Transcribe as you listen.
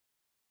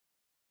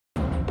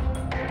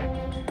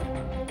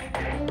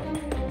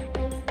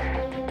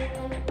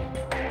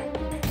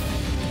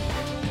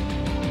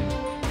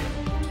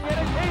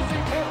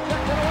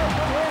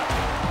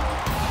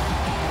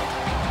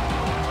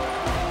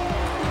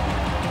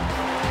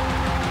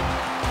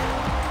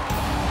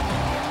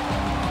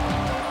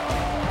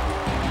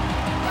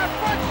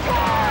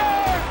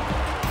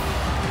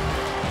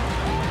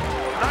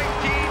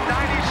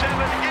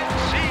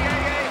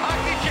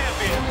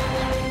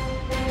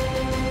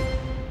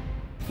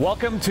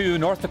Welcome to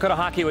North Dakota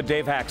Hockey with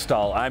Dave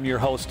Hakstol. I'm your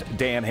host,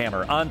 Dan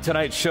Hammer. On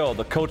tonight's show,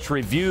 the coach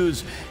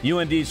reviews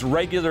UND's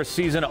regular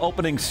season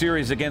opening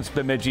series against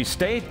Bemidji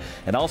State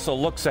and also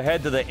looks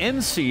ahead to the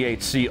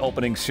NCHC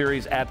opening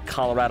series at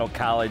Colorado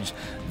College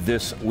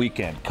this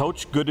weekend.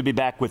 Coach, good to be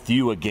back with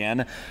you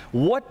again.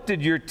 What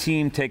did your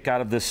team take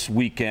out of this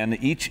weekend,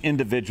 each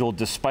individual,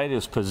 despite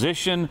his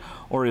position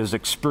or his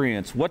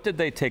experience? What did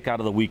they take out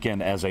of the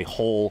weekend as a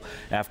whole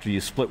after you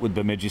split with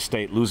Bemidji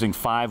State, losing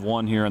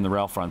 5-1 here in the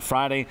Ralph on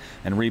Friday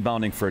and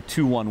rebounding for a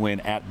 2-1 win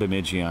at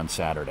Bemidji on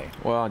Saturday?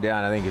 Well,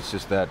 Dan, I think it's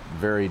just that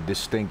very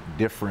distinct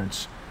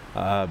difference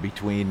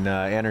between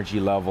energy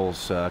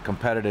levels,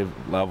 competitive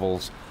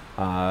levels.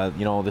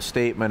 The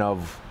statement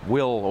of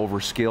will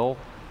over skill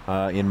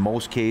in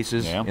most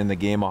cases in the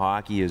game of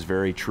hockey is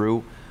very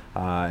true.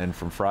 And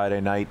from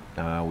Friday night,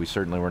 we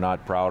certainly were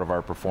not proud of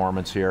our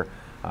performance here,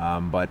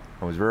 but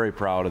I was very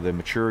proud of the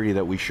maturity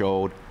that we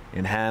showed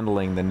in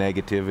handling the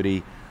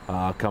negativity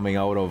coming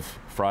out of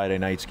Friday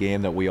night's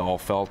game that we all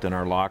felt in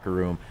our locker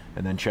room,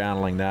 and then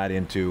channeling that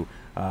into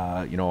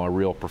a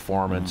real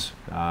performance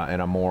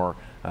and a more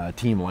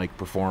team-like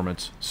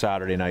performance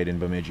Saturday night in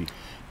Bemidji.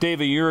 Dave,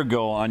 a year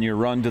ago on your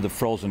run to the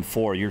Frozen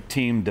Four, your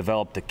team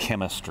developed a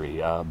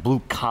chemistry,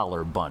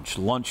 blue-collar bunch,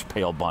 lunch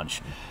pail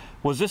bunch.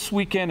 Was this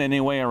weekend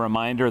anyway a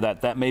reminder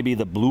that that may be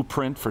the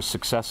blueprint for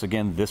success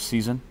again this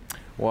season?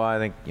 Well, I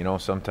think,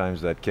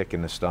 sometimes that kick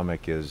in the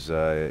stomach is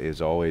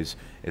always,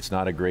 it's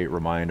not a great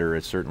reminder.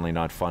 It's certainly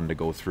not fun to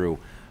go through.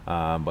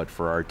 But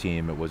for our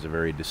team, it was a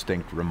very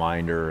distinct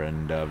reminder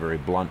and a very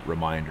blunt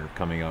reminder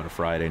coming out of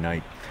Friday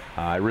night.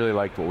 I really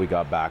liked what we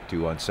got back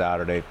to on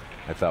Saturday.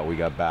 I thought we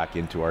got back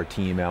into our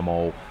team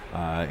MO,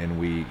 and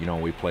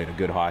we played a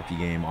good hockey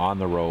game on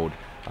the road,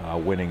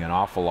 winning an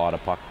awful lot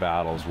of puck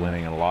battles,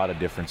 winning in a lot of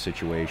different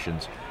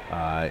situations,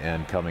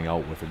 and coming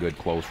out with a good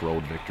close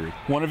road victory.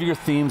 One of your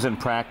themes in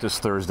practice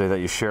Thursday that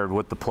you shared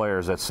with the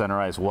players at Center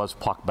Ice was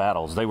puck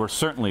battles. They were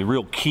certainly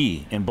real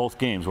key in both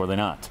games, were they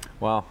not?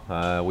 Well,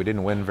 we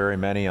didn't win very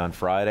many on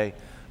Friday.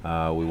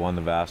 We won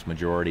the vast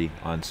majority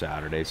on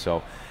Saturday.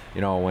 So,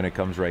 when it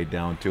comes right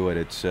down to it,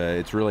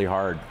 it's really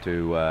hard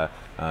to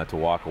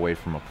walk away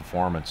from a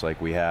performance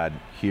like we had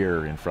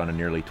here in front of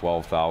nearly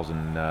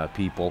 12,000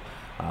 people.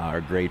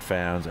 Our great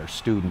fans, our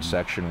student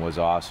section was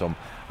awesome.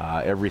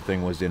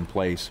 Everything was in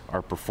place.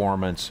 Our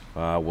performance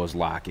was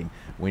lacking.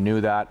 We knew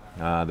that.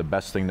 The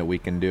best thing that we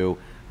can do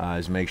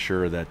is make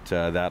sure that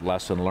that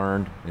lesson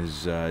learned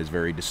is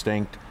very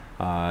distinct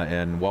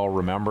and well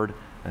remembered,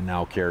 and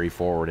now carry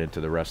forward into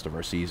the rest of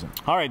our season.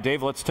 All right,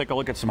 Dave, let's take a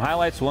look at some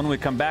highlights. When we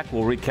come back,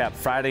 we'll recap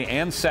Friday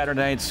and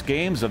Saturday night's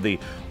games of the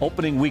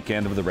opening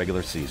weekend of the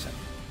regular season.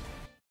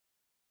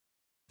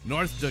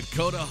 North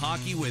Dakota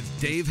Hockey with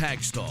Dave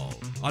Hakstol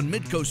on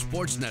Midco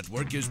Sports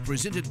Network is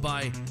presented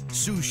by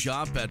Sioux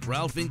Shop at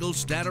Ralph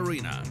Engelstad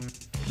Arena,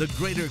 the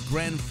Greater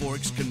Grand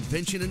Forks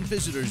Convention and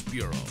Visitors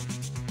Bureau,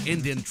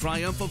 Indian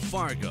Triumph of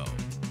Fargo,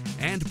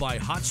 and by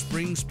Hot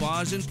Spring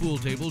Spas and Pool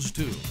Tables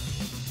too.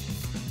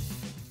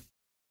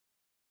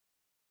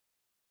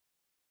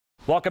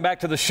 Welcome back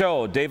to the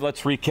show. Dave,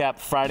 let's recap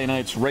Friday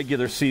night's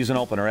regular season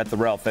opener at the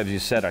Ralph. As you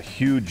said, a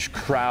huge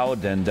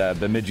crowd, and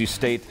Bemidji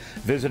State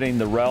visiting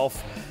the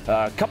Ralph.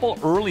 A couple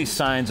early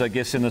signs, I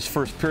guess, in this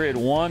first period.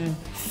 One,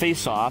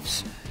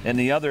 face-offs, and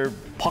the other,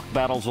 puck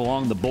battles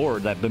along the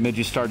board that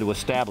Bemidji started to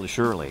establish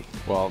early.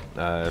 Well,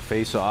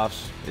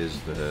 face-offs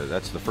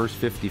that's the first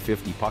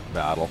 50-50 puck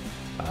battle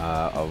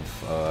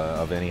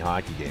of any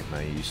hockey game.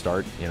 You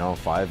start,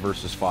 5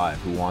 versus 5.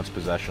 Who wants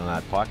possession of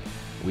that puck?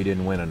 We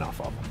didn't win enough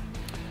of them.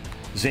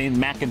 Zane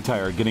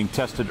McIntyre getting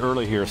tested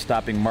early here,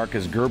 stopping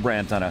Marcus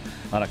Gerbrandt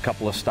on a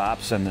couple of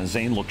stops, and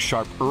Zane looked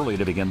sharp early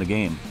to begin the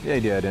game. Yeah,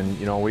 he did, and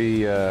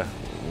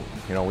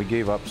we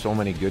gave up so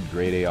many good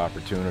grade A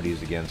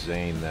opportunities against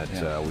Zane that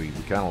we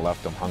kind of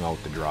left him hung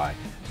out to dry.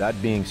 That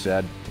being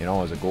said,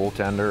 as a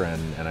goaltender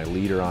and a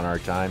leader on our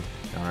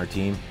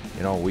team,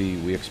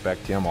 we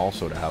expect him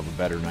also to have a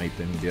better night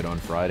than he did on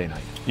Friday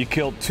night. You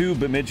killed 2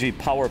 Bemidji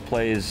power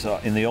plays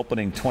in the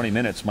opening 20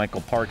 minutes.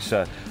 Michael Parks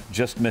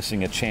just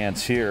missing a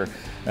chance here.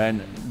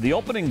 And the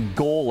opening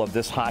goal of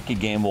this hockey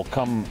game will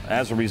come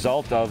as a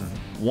result of,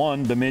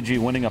 one, Bemidji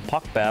winning a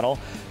puck battle,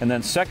 and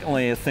then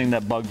secondly, a thing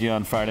that bugged you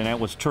on Friday night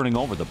was turning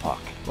over the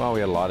puck. Well, we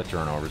had a lot of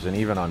turnovers, and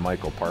even on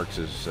Michael Parks'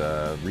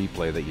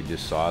 replay that you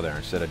just saw there,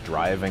 instead of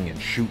driving and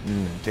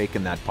shooting and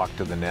taking that puck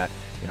to the net,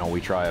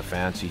 we try a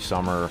fancy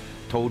summer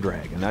toe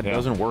drag, and that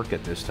doesn't work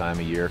at this time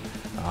of year.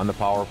 On the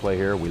power play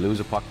here, we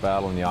lose a puck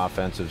battle in the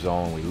offensive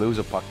zone, we lose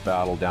a puck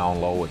battle down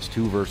low, it's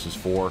 2 versus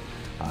 4,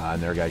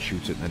 and their guy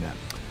shoots it in the net.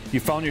 You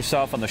found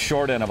yourself on the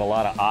short end of a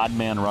lot of odd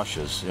man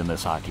rushes in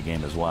this hockey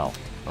game as well.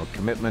 A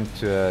commitment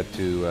to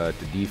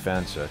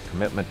defense, a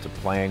commitment to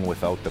playing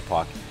without the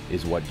puck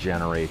is what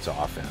generates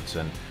offense,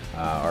 and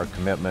our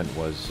commitment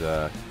was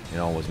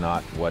was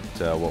not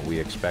what we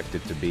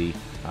expected to be.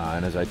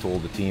 And as I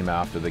told the team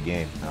after the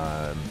game,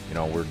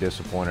 we're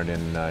disappointed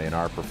in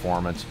our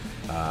performance.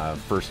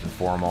 First and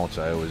foremost,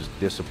 I was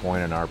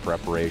disappointed in our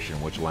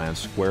preparation, which lands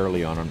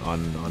squarely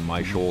on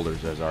my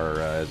shoulders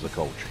as the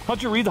coach.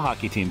 How'd you read the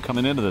hockey team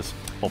coming into this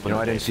opener?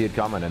 I didn't see it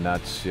coming, and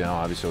that's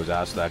obviously I was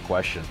asked that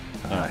question.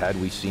 Had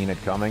we seen it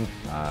coming,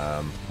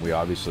 we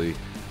obviously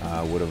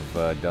would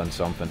have done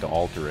something to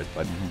alter it.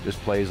 But just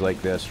plays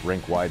like this,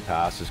 rink-wide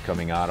passes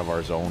coming out of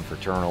our zone for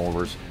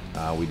turnovers.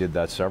 We did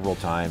that several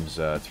times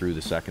through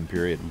the second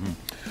period.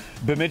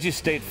 Bemidji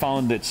State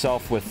found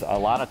itself with a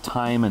lot of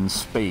time and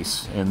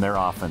space in their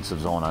offensive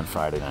zone on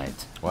Friday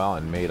night. Well,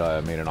 and made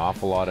an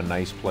awful lot of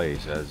nice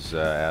plays, as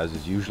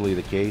is usually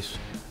the case.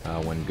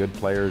 When good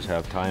players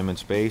have time and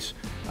space,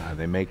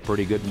 they make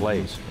pretty good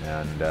plays,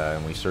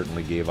 and we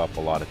certainly gave up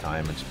a lot of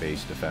time and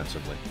space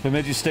defensively.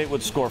 Bemidji State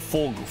would score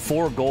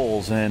 4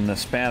 goals in the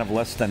span of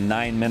less than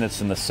 9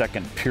 minutes in the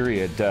second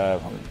period.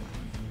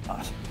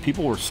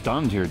 People were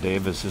stunned here,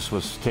 Dave, as this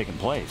was taking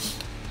place.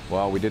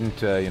 Well, we didn't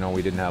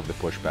have the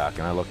pushback,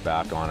 and I look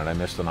back on it. I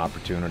missed an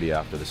opportunity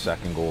after the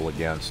second goal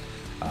against.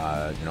 If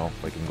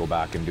I can go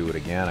back and do it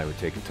again, I would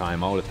take a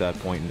timeout at that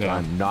point in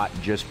time, not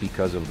just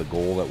because of the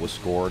goal that was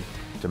scored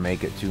to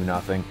make it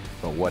 2-0,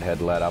 but what had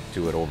led up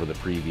to it over the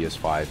previous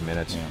 5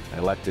 minutes. I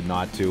elected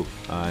not to,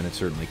 and it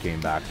certainly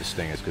came back to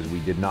sting us because we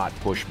did not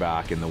push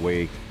back in the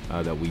way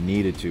that we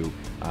needed to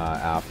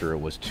after it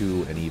was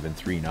 2 and even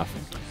 3-0.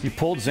 You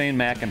pulled Zane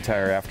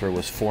McIntyre after it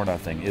was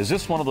 4-0. Is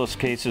this one of those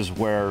cases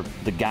where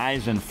the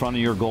guys in front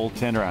of your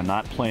goaltender are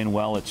not playing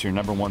well? It's your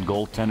 #1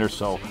 goaltender,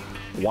 so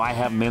why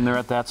have him in there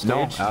at that stage?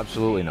 No,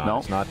 absolutely not. No?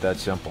 It's not that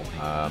simple.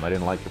 I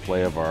didn't like the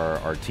play of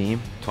our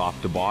team, top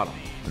to bottom,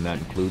 and that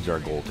includes our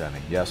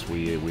goaltending. Yes,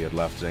 we had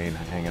left Zane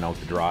hanging out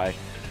to dry.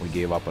 We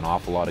gave up an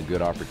awful lot of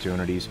good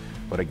opportunities.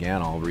 But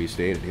again, I'll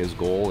restate it. His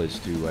goal is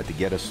to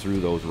get us through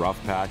those rough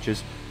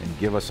patches and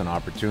give us an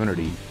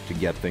opportunity to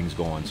get things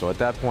going. So at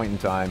that point in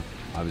time,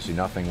 obviously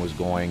nothing was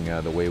going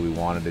the way we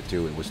wanted it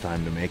to. It was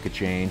time to make a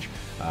change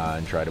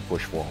and try to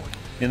push forward.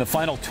 In the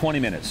final 20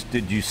 minutes,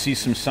 did you see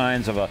some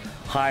signs of a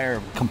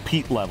higher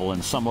compete level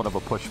and somewhat of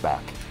a pushback?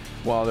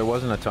 Well, there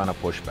wasn't a ton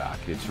of pushback.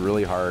 It's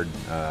really hard,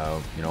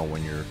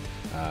 when you're,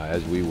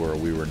 as we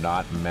were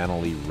not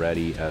mentally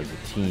ready as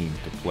a team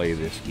to play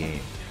this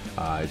game.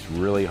 It's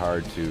really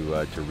hard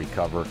to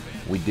recover.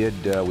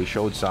 We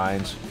showed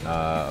signs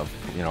of,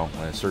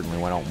 and certainly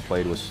went out and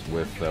played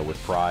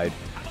with pride.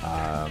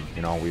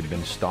 We've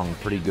been stung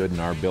pretty good in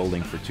our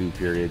building for 2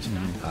 periods.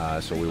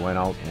 So we went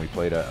out and we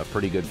played a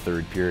pretty good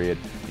third period,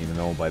 even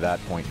though by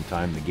that point in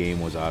time the game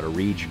was out of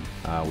reach.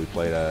 We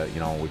played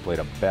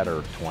a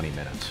better 20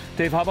 minutes.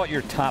 Dave, how about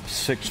your top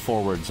 6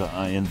 forwards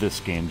in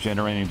this game,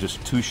 generating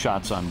just 2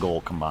 shots on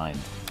goal combined?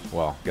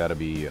 Well, got to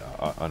be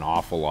an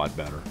awful lot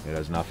better. It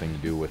has nothing to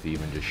do with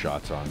even just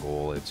shots on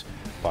goal. It's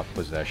puck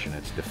possession,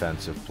 it's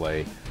defensive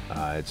play,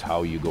 it's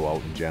how you go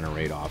out and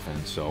generate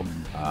offense. So,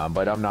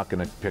 but I'm not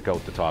going to pick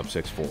out the top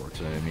 6 forwards.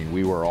 I mean,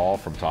 we were all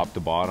from top to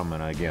bottom,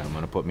 and again, I'm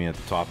going to put me at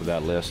the top of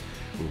that list.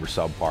 We were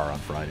subpar on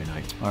Friday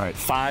night. All right,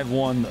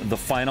 5-1 the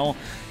final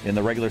in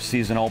the regular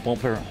season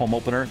home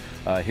opener.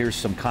 Here's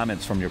some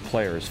comments from your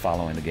players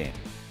following the game.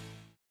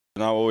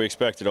 Not what we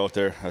expected out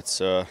there.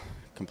 That's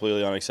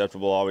completely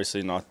unacceptable.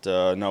 Obviously, not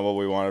what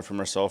we wanted from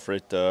ourselves,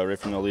 right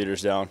from the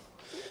leaders down,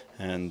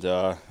 and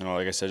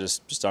like I said,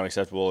 just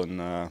unacceptable,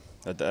 and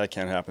that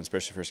can't happen,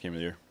 especially first game of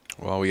the year.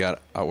 Well, we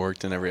got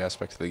outworked in every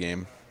aspect of the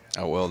game,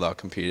 outwilled,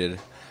 outcompeted.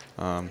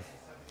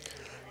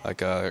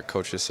 Like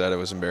Coach just said, it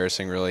was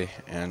embarrassing, really,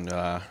 and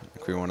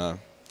we want to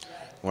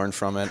learn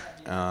from it,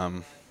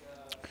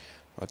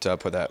 but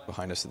put that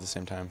behind us at the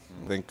same time.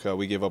 I think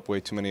we gave up way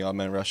too many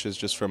odd-man rushes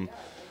just from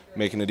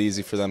making it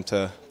easy for them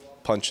to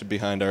punch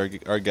behind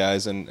our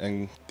guys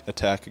and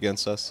attack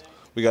against us.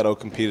 We got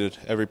outcompeted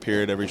every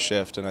period, every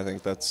shift, and I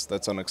think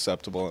that's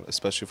unacceptable,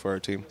 especially for our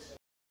team.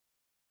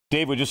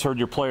 Dave, we just heard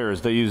your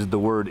players. They used the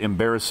word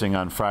embarrassing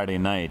on Friday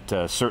night.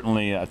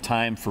 Certainly a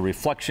time for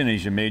reflection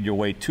as you made your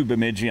way to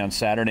Bemidji on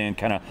Saturday and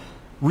kind of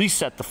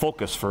reset the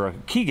focus for a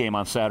key game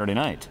on Saturday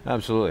night.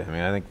 Absolutely. I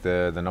mean, I think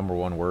the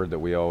 #1 word that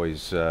we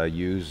always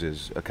use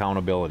is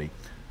accountability.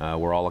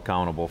 We're all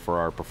accountable for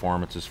our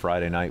performances.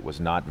 Friday night was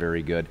not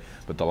very good,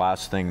 but the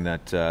last thing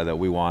that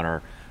we want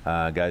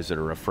are guys that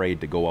are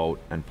afraid to go out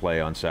and play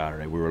on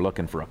Saturday. We were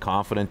looking for a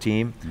confident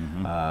team,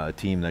 a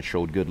team that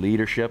showed good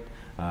leadership,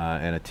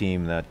 and a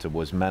team that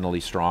was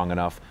mentally strong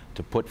enough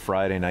to put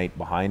Friday night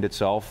behind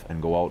itself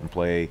and go out and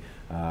play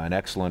an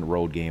excellent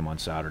road game on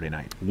Saturday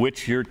night.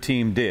 Which your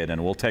team did,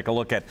 and we'll take a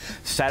look at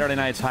Saturday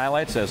night's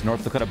highlights as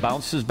North Dakota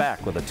bounces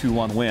back with a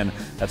 2-1 win.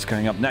 That's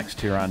coming up next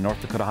here on North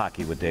Dakota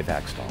Hockey with Dave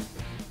Hakstol.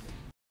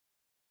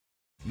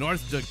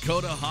 North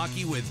Dakota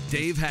Hockey with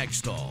Dave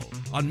Hakstol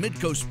on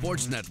Midco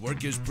Sports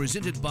Network is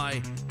presented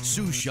by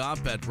Sioux Shop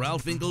at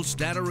Ralph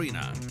Engelstad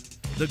Arena,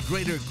 the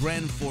Greater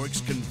Grand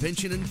Forks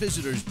Convention and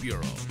Visitors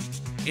Bureau,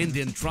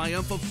 Indian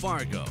Triumph of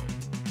Fargo,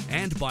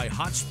 and by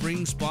Hot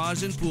Spring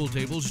Spas and Pool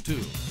Tables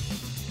too.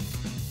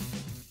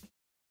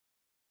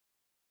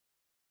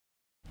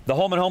 The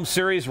home and home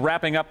series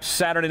wrapping up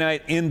Saturday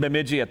night in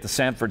Bemidji at the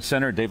Sanford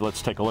Center. Dave,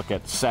 let's take a look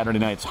at Saturday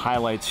night's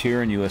highlights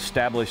here, and you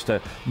established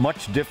a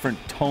much different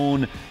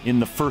tone in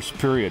the first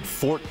period.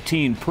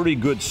 14 pretty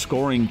good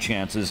scoring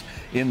chances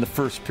in the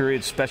first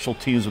period. Special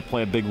teams would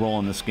play a big role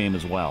in this game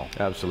as well.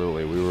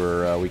 Absolutely.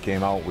 We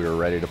came out, we were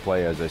ready to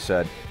play, as I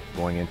said.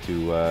 Going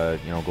into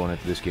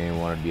this game, we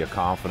wanted to be a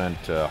confident,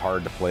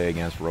 hard to play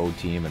against road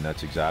team, and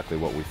that's exactly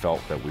what we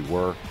felt that we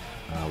were.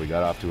 We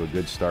got off to a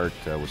good start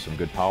with some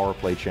good power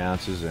play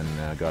chances,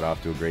 and got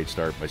off to a great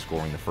start by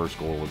scoring the first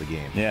goal of the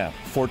game. Yeah,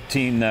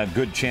 14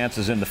 good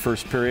chances in the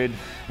first period,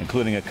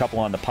 including a couple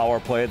on the power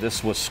play.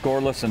 This was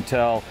scoreless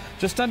until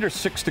just under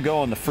 6 to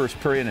go in the first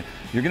period.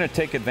 You're going to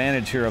take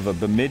advantage here of a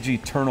Bemidji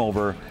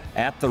turnover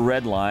at the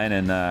red line,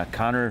 and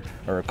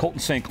Colton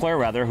St.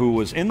 Clair, who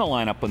was in the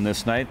lineup on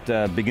this night,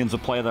 begins a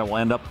play that will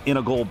end up in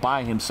a goal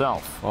by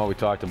himself. Well, we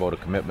talked about a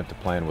commitment to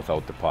playing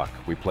without the puck.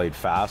 We played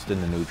fast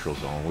in the neutral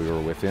zone. We were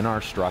within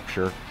our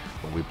structure,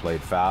 but we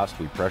played fast.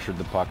 We pressured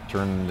the puck,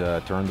 turned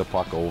the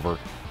puck over,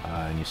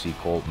 and you see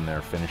Colton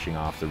there finishing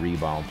off the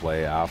rebound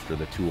play after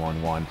the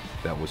 2-on-1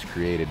 that was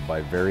created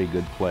by very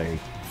good play,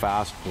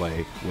 fast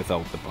play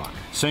without the puck.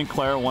 St.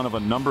 Clair, one of a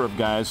number of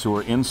guys who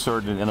were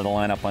inserted into the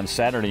lineup on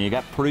Saturday. You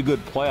got pretty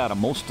good play out of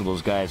most of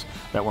those guys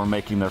that were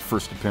making their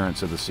first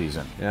appearance of the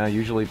season. Yeah,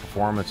 usually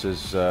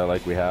performances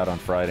like we had on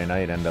Friday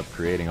night end up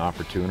creating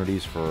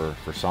opportunities for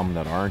some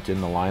that aren't in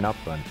the lineup.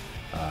 And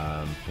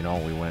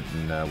we went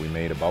and we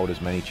made about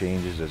as many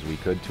changes as we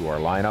could to our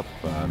lineup,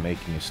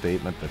 making a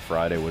statement that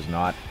Friday was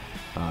not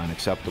an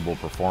acceptable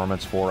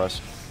performance for us.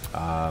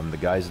 The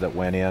guys that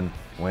went in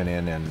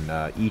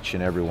and each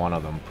and every one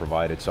of them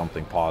provided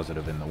something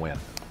positive in the win.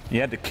 You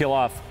had to kill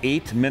off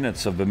 8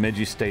 minutes of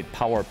Bemidji State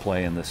power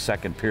play in the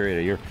second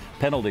period. Your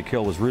penalty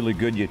kill was really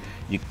good. You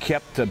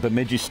kept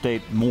Bemidji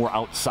State more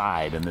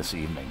outside in this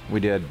evening. We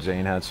did.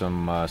 Zane had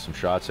some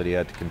shots that he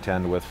had to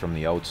contend with from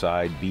the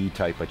outside, B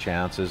type of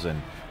chances, and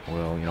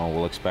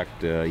we'll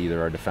expect either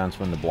our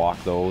defensemen to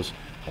block those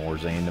or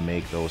Zane to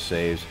make those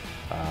saves.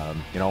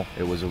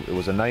 It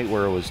was a night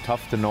where it was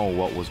tough to know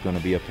what was going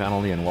to be a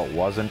penalty and what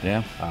wasn't.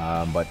 Yeah.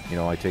 But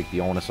I take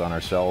the onus on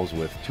ourselves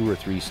with 2 or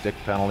 3 stick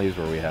penalties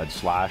where we had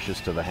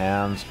slashes to the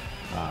hands,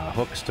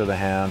 hooks to the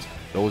hands.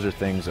 Those are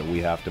things that we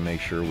have to make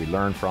sure we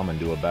learn from and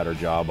do a better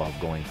job of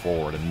going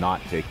forward and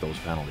not take those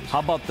penalties.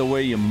 How about the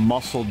way you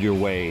muscled your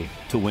way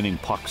to winning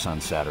pucks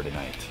on Saturday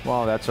night?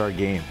 Well, that's our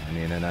game.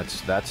 And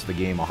that's the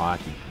game of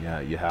hockey. Yeah,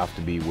 you have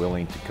to be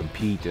willing to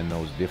compete in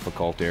those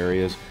difficult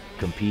areas,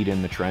 compete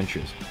in the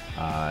trenches,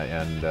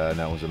 and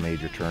that was a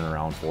major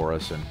turnaround for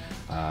us. And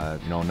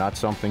not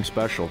something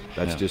special.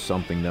 That's just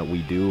something that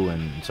we do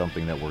and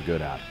something that we're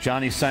good at.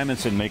 Johnny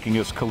Simonson making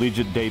his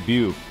collegiate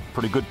debut.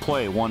 Pretty good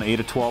play. Won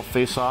 8 of 12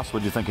 face-offs. What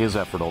do you think of his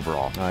effort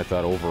overall? I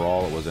thought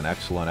overall it was an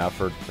excellent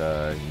effort.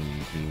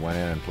 He went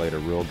in and played a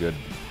real good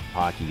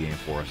hockey game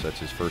for us. That's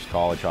his first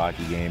college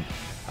hockey game.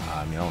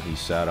 He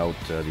sat out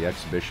the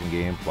exhibition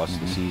game plus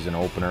the season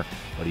opener,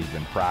 but he's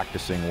been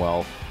practicing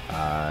well,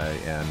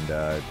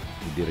 and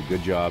he did a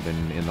good job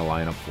in the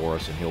lineup for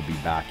us, and he'll be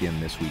back in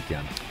this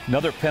weekend.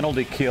 Another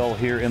penalty kill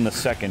here in the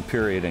second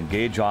period, and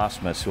Gage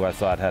Osmus, who I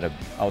thought had an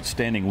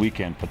outstanding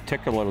weekend,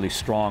 particularly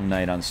strong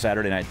night on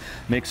Saturday night,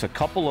 makes a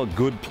couple of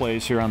good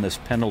plays here on this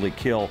penalty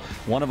kill.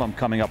 One of them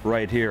coming up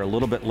right here a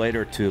little bit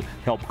later to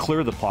help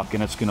clear the puck,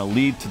 and it's going to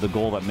lead to the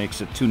goal that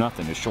makes it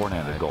 2-0, a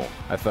shorthanded goal.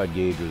 I thought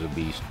Gage was a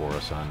beast for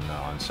us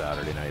on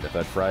Saturday night. I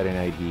thought Friday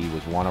night he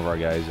was one of our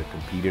guys that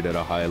competed at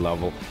a high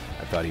level.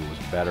 I thought he was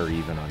better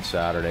even on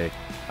Saturday.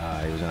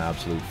 He was an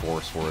absolute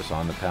force for us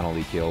on the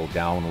penalty kill,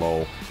 down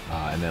low,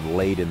 and then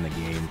late in the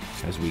game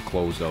as we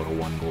closed out a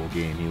 1-goal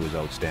game. He was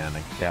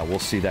outstanding. Yeah, we'll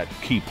see that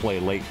key play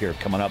late here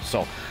coming up.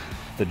 So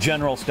the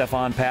general,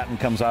 Stefan Patton,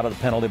 comes out of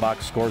the penalty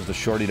box, scores the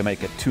shorty to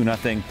make it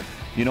 2-0.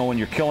 When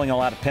you're killing a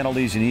lot of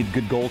penalties, you need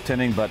good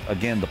goaltending, but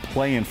again, the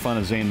play in front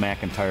of Zane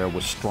McIntyre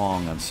was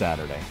strong on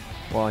Saturday.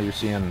 Well, you're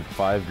seeing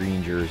 5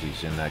 green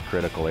jerseys in that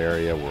critical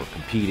area. We're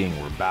competing,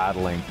 we're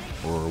battling,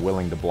 we're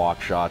willing to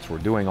block shots. We're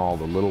doing all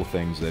the little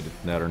things that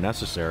are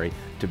necessary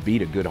to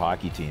beat a good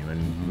hockey team.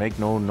 And make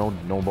no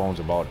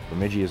bones about it,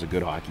 Bemidji is a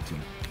good hockey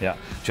team. Yeah,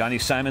 Johnny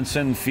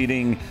Simonson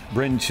feeding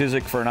Bryn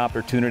Chiswick for an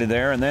opportunity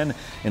there. And then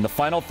in the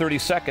final 30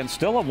 seconds,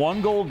 still a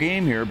 1-goal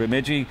game here.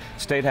 Bemidji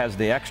State has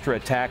the extra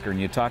attacker,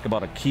 and you talk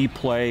about a key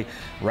play,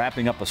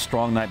 wrapping up a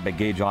strong night by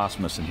Gage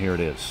Osmus, and here it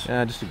is.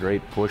 Yeah, just a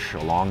great push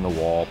along the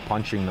wall,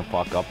 punching the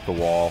puck up the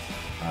wall.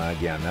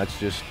 Again, that's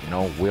just,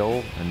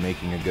 will and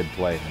making a good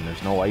play. And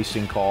there's no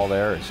icing call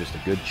there. It's just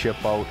a good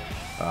chip out.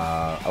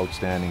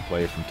 Outstanding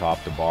play from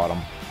top to bottom.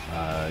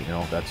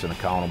 That's an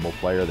accountable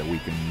player that we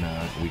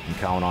can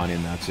count on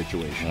in that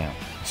situation. Yeah.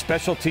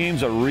 Special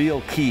teams a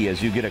real key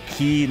as you get a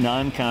key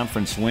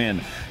non-conference win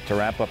to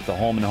wrap up the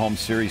home and home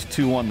series.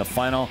 2-1 the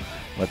final.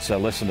 Let's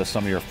listen to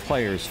some of your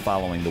players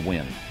following the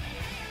win.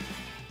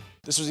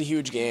 This was a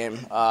huge game,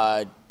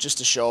 just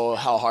to show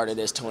how hard it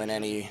is to win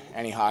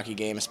any hockey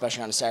game,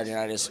 especially on a Saturday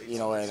night,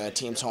 in a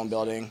team's home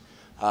building.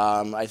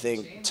 I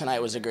think tonight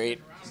was a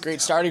great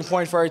starting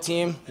point for our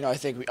team. I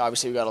think we got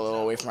a little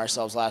away from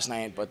ourselves last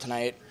night, but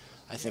tonight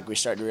I think we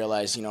start to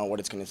realize, what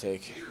it's going to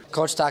take.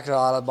 Coach talked a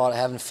lot about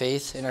having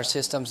faith in our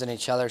systems and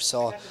each other,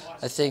 so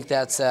I think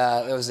that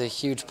was a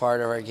huge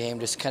part of our game,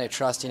 just kind of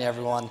trusting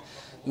everyone,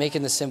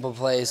 making the simple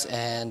plays,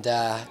 and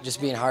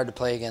just being hard to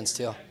play against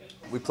too.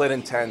 We played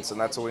intense, and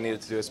that's what we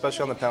needed to do,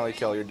 especially on the penalty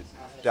kill. You're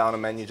down a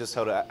man, you just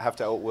have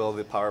to outwill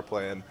the power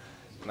play, and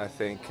I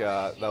think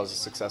that was a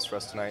success for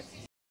us tonight.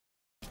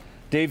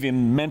 Dave, you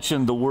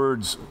mentioned the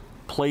words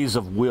plays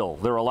of will.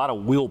 There were a lot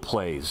of will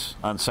plays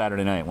on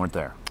Saturday night, weren't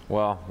there?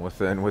 Well,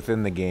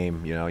 within the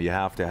game, you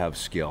have to have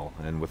skill,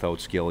 and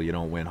without skill, you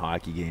don't win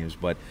hockey games.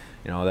 But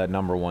that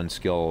number one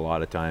skill a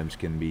lot of times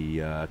can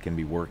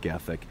be work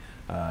ethic.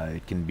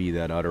 It can be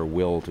that utter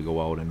will to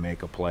go out and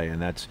make a play, and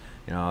that's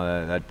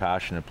that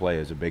passionate play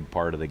is a big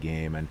part of the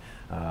game. And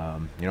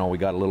we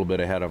got a little bit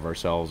ahead of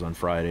ourselves on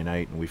Friday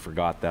night, and we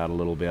forgot that a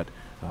little bit.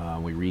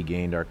 We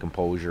regained our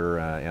composure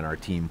and our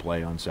team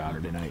play on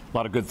Saturday night. A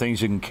lot of good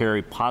things you can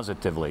carry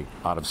positively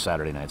out of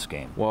Saturday night's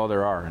game. Well,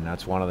 there are, and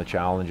that's one of the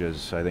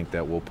challenges I think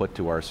that we'll put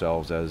to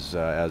ourselves as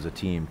a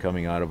team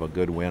coming out of a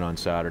good win on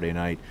Saturday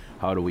night.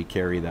 How do we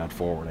carry that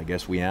forward? I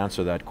guess we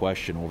answer that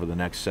question over the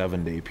next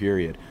 7-day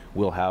period.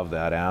 We'll have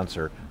that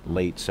answer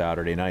late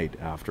Saturday night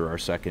after our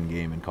second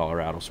game in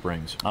Colorado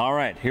Springs. All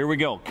right, here we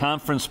go.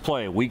 Conference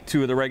play, week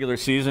 2 of the regular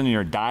season.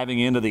 You're diving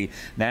into the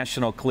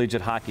National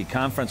Collegiate Hockey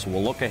Conference.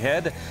 We'll look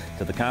ahead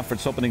to the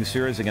conference opening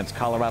series against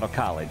Colorado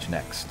College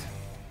next.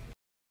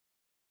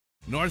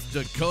 North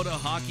Dakota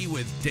Hockey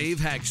with Dave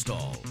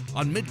Hakstol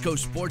on Midco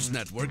Sports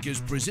Network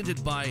is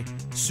presented by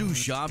Sioux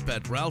Shop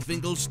at Ralph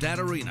Ingolstadt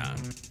Arena,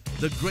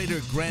 the Greater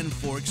Grand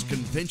Forks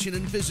Convention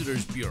and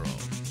Visitors Bureau,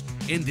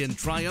 Indian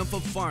Triumph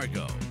of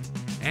Fargo,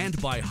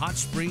 and by Hot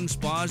Spring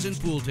Spas and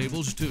Pool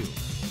Tables too.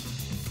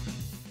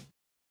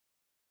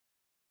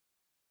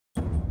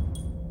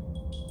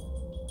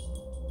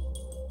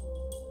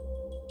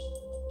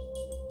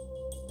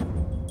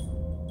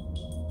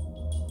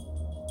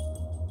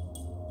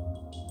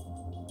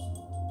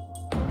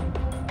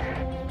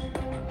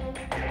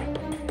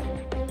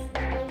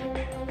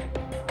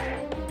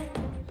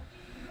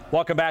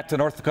 Welcome back to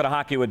North Dakota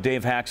Hockey with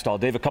Dave Hakstol.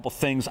 Dave, a couple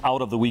things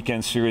out of the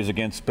weekend series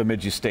against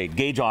Bemidji State.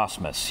 Gage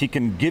Osmus, he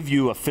can give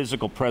you a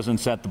physical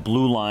presence at the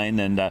blue line,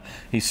 and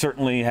he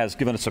certainly has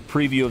given us a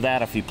preview of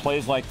that. If he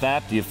plays like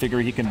that, do you figure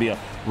he can be a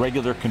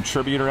regular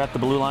contributor at the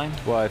blue line?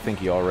 Well, I think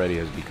he already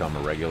has become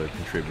a regular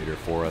contributor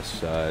for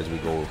us as we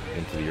go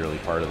into the early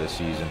part of the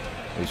season.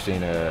 We've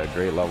seen a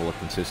great level of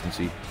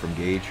consistency from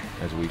Gage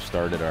as we've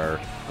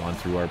gone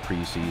through our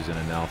preseason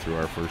and now through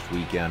our first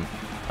weekend.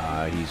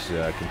 He's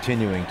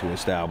continuing to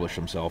establish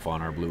himself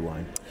on our blue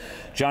line.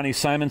 Johnny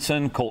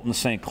Simonson, Colton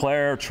St.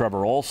 Clair,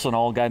 Trevor Olson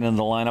all got into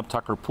the lineup.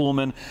 Tucker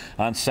Pullman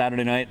on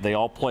Saturday night. They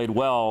all played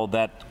well.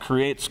 That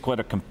creates quite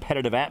a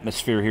competitive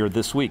atmosphere here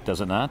this week, does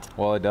it not?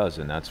 Well, it does,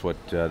 and that's what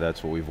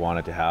we've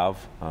wanted to have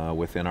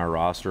within our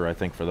roster. I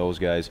think for those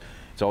guys,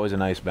 it's always a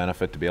nice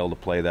benefit to be able to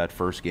play that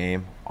first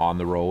game on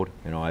the road.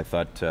 I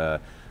thought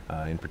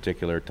in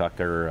particular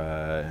Tucker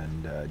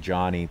and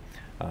Johnny,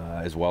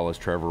 as well as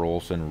Trevor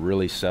Olson,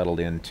 really settled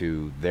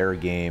into their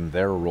game,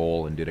 their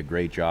role, and did a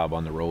great job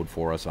on the road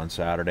for us on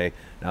Saturday.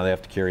 Now they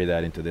have to carry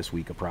that into this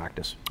week of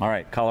practice. All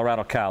right,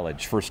 Colorado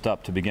College, first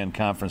up to begin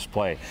conference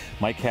play.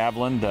 Mike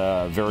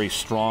Haviland, very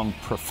strong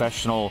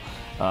professional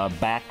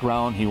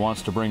background. He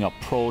wants to bring a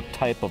pro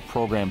type of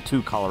program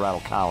to Colorado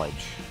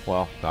College.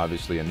 Well,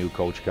 obviously a new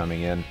coach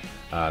coming in.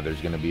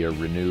 There's going to be a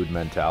renewed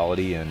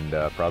mentality and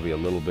probably a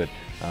little bit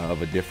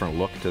of a different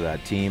look to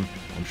that team.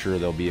 I'm sure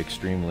they'll be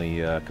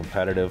extremely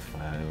competitive,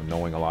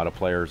 knowing a lot of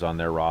players on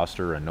their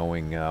roster and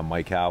knowing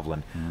Mike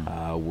Haviland.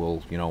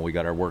 We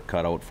got our work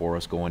cut out for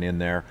us going in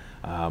there,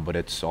 but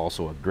it's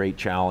also a great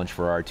challenge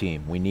for our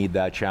team. We need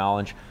that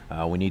challenge.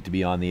 We need to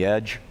be on the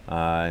edge,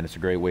 and it's a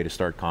great way to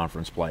start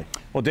conference play.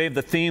 Well, Dave,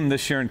 the theme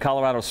this year in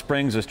Colorado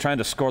Springs is trying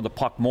to score the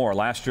puck more.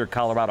 Last year,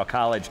 Colorado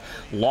College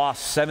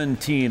lost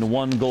 17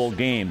 one-goal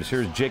games.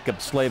 Here's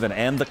Jacob Slavin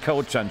and the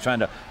coach on trying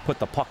to put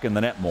the puck in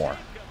the net more.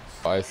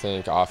 I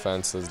think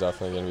offense is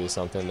definitely going to be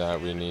something that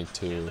we need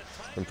to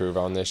improve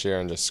on this year,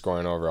 and just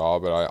scoring overall.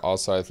 But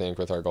I think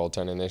with our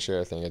goaltending this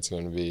year, I think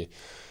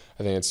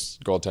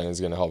goaltending is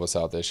going to help us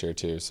out this year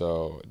too.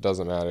 So it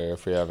doesn't matter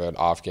if we have an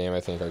off game. I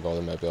think our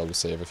goalie might be able to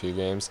save a few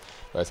games,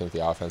 but I think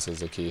the offense is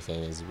the key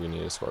thing. Is we need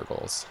to score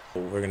goals.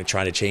 We're going to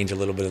try to change a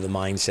little bit of the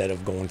mindset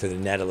of going to the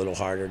net a little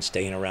harder and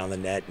staying around the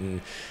net.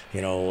 And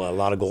a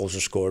lot of goals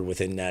are scored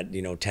within that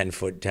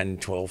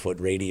 10-12 foot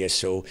radius.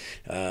 So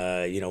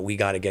we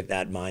got to get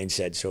that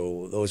mindset.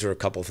 So those are a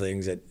couple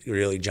things that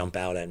really jump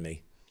out at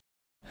me.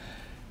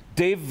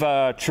 Dave,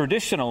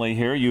 traditionally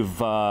here,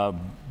 you've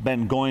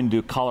been going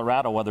to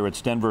Colorado, whether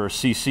it's Denver or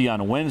CC,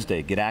 on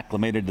Wednesday. Get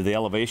acclimated to the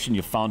elevation.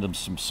 You found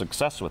some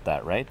success with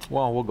that, right?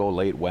 Well, we'll go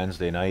late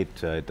Wednesday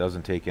night. It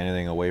doesn't take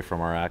anything away from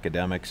our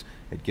academics.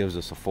 It gives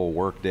us a full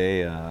work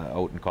day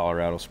out in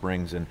Colorado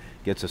Springs and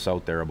gets us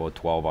out there about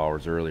 12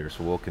 hours earlier.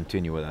 So we'll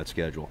continue with that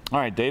schedule. All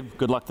right, Dave,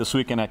 good luck this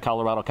weekend at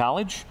Colorado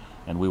College,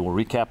 and we will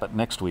recap it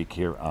next week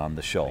here on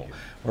the show.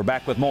 We're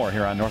back with more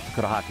here on North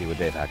Dakota Hockey with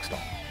Dave Hakstol.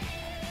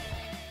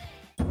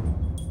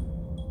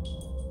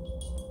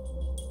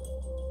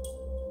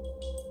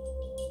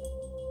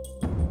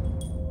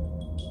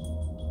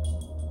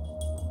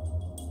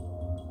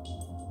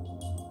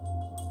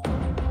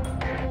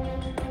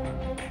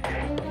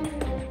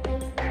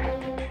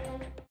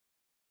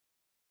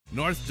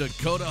 North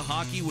Dakota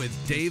Hockey with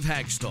Dave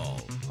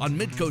Hakstol on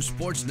Midco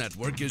Sports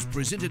Network is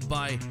presented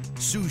by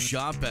Sioux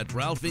Shop at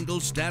Ralph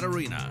Ingalls Stat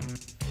Arena,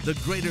 the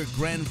Greater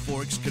Grand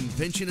Forks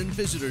Convention and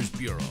Visitors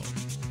Bureau,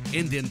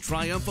 Indian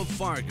Triumph of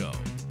Fargo,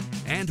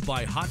 and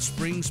by Hot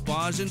Springs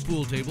Spas and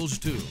Pool Tables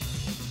too.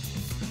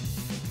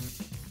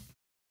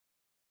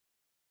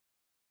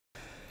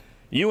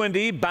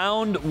 UND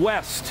bound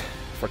west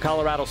for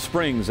Colorado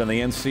Springs in the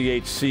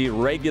NCHC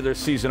regular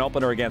season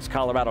opener against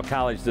Colorado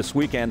College this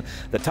weekend.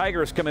 The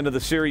Tigers come into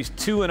the series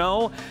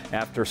 2-0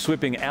 after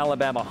sweeping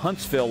Alabama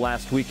Huntsville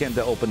last weekend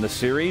to open the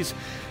series.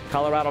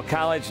 Colorado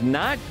College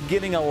not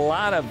getting a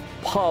lot of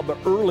pub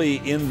early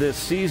in this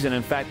season.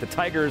 In fact, the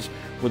Tigers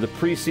were the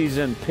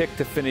preseason pick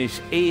to finish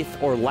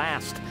 8th or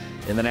last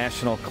in the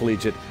National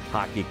Collegiate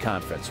Hockey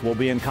Conference. We'll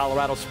be in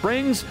Colorado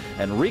Springs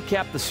and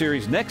recap the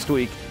series next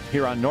week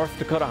here on North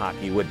Dakota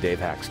Hockey with Dave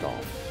Hakstol.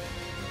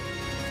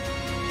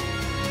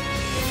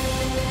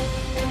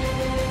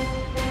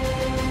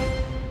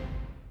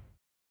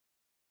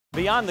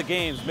 Beyond the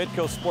games,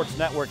 Midco Sports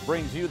Network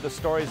brings you the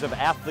stories of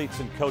athletes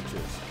and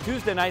coaches.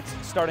 Tuesday nights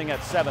starting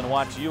at 7,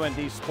 watch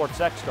UND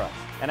Sports Extra.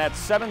 And at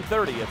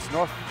 7:30, it's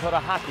North Dakota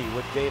Hockey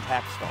with Dave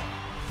Hakstol.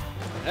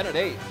 And at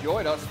 8,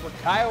 join us for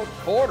Coyote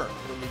Corner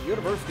from the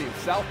University of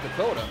South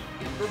Dakota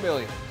in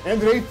Vermilion.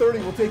 And at 8:30,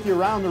 we'll take you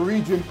around the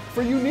region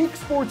for unique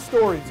sports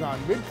stories on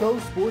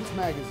Midco Sports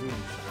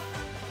Magazine.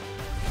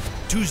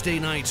 Tuesday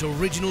night's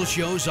original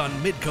shows on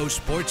Midco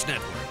Sports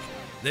Network.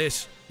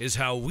 This is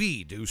how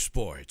we do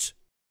sports.